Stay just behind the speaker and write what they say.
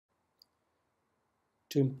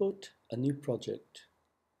To import a new project,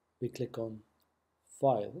 we click on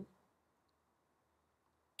File,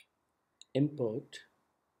 Import,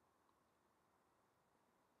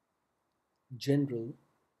 General,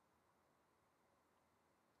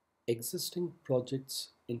 Existing Projects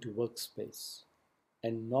into Workspace,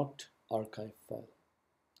 and not Archive File.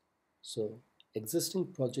 So, Existing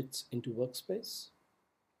Projects into Workspace,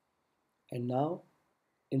 and now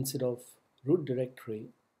instead of root directory,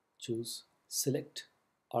 choose Select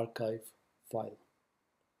Archive File.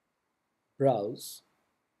 Browse,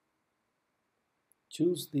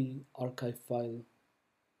 choose the archive file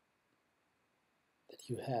that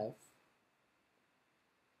you have,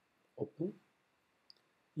 open.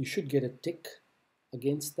 You should get a tick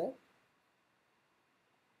against that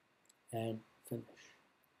and finish.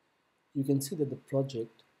 You can see that the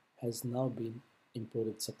project has now been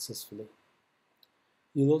imported successfully.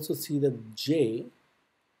 You'll also see that J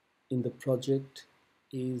in the project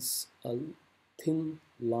is a thin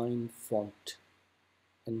line font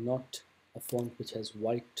and not a font which has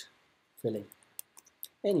white filling.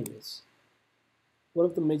 Anyways, one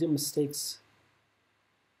of the major mistakes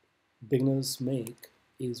beginners make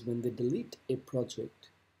is when they delete a project,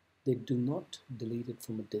 they do not delete it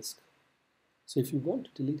from a disk. So if you want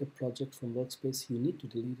to delete a project from Workspace, you need to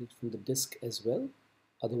delete it from the disk as well.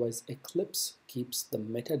 Otherwise, Eclipse keeps the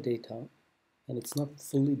metadata and it's not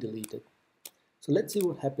fully deleted. So let's see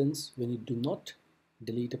what happens when you do not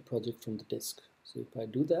delete a project from the disk. So if I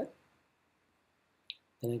do that,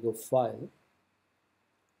 then I go File,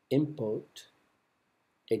 Import,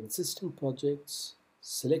 Existing Projects,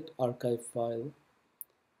 select Archive File.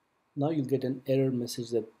 Now you'll get an error message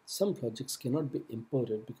that some projects cannot be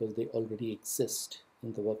imported because they already exist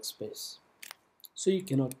in the workspace. So you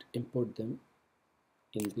cannot import them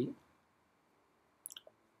in the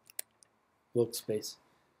workspace.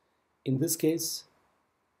 In this case,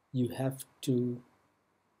 you have to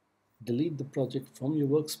delete the project from your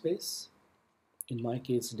workspace. In my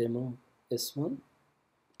case, demo S1.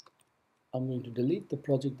 I'm going to delete the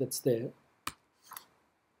project that's there,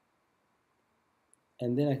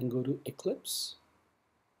 and then I can go to Eclipse,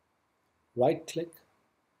 right click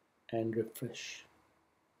and refresh.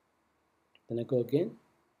 Then I go again,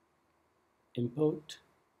 import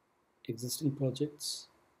existing projects,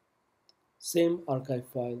 same archive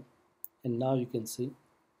file, and now you can see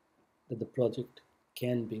that the project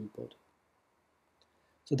can be imported.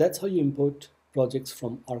 So that's how you import projects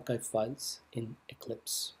from archive files in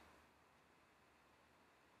Eclipse.